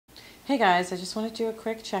Hey guys, I just want to do a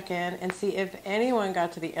quick check-in and see if anyone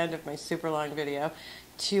got to the end of my super long video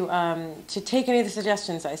to take any of the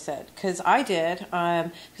suggestions I said, because I did,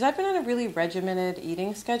 because I've been on a really regimented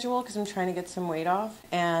eating schedule because I'm trying to get some weight off,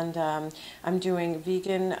 and I'm doing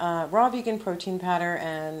vegan, raw vegan protein powder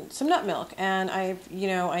and some nut milk, and I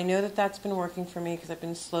know that that's been working for me because I've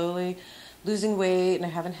been slowly losing weight and I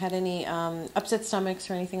haven't had any upset stomachs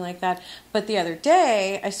or anything like that. But the other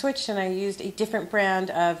day I switched and I used a different brand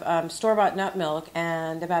of store-bought nut milk,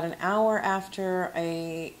 and about an hour after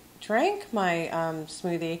I drank my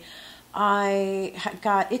smoothie, I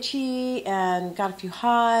got itchy and got a few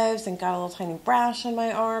hives and got a little tiny rash on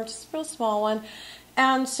my arm, just a real small one.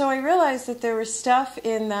 And so I realized that there was stuff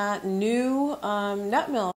in that new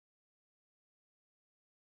nut milk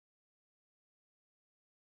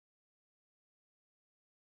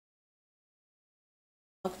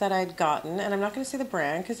that I'd gotten, and I'm not going to say the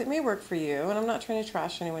brand because it may work for you, and I'm not trying to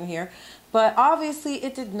trash anyone here, but obviously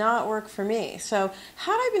it did not work for me. So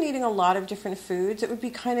had I been eating a lot of different foods, it would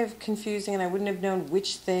be kind of confusing and I wouldn't have known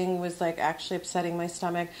which thing was like actually upsetting my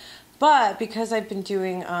stomach. But because I've been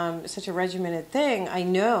doing such a regimented thing, I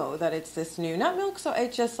know that it's this new nut milk, so I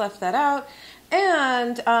just left that out.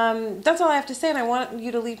 And that's all I have to say, and I want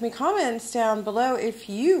you to leave me comments down below if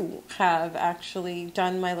you have actually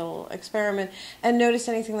done my little experiment and noticed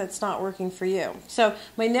anything that's not working for you. So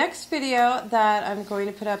my next video that I'm going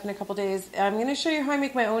to put up in a couple days, I'm going to show you how I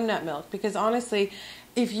make my own nut milk, because honestly,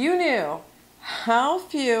 if you knew how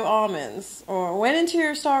few almonds or went into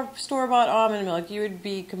your store-bought almond milk, you would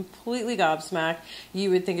be completely gobsmacked.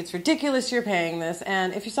 You would think it's ridiculous you're paying this.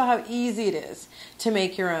 And if you saw how easy it is to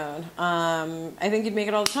make your own, I think you'd make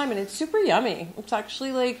it all the time. And it's super yummy. It's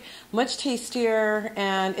actually like much tastier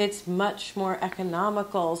and it's much more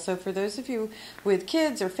economical. So for those of you with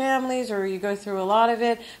kids or families, or you go through a lot of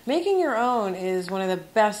it, making your own is one of the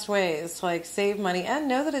best ways to like save money and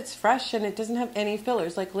know that it's fresh and it doesn't have any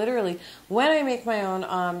fillers. Like literally, when I make my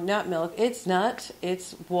own nut milk, it's nut,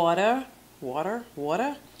 it's water,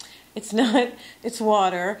 it's nut, it's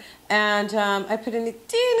water, and I put in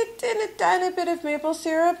a tiny bit of maple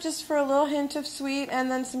syrup just for a little hint of sweet,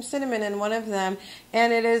 and then some cinnamon in one of them,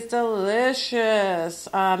 and it is delicious.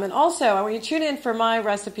 And also, I want you to tune in for my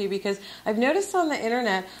recipe, because I've noticed on the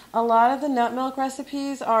internet a lot of the nut milk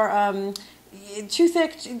recipes are too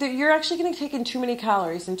thick. You're actually going to take in too many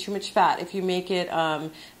calories and too much fat if you make it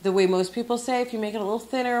the way most people say. If you make it a little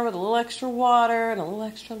thinner with a little extra water and a little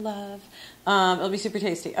extra love, it'll be super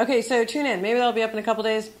tasty. Okay, so tune in. Maybe that'll be up in a couple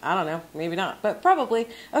days. I don't know. Maybe not, but probably.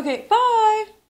 Okay, bye!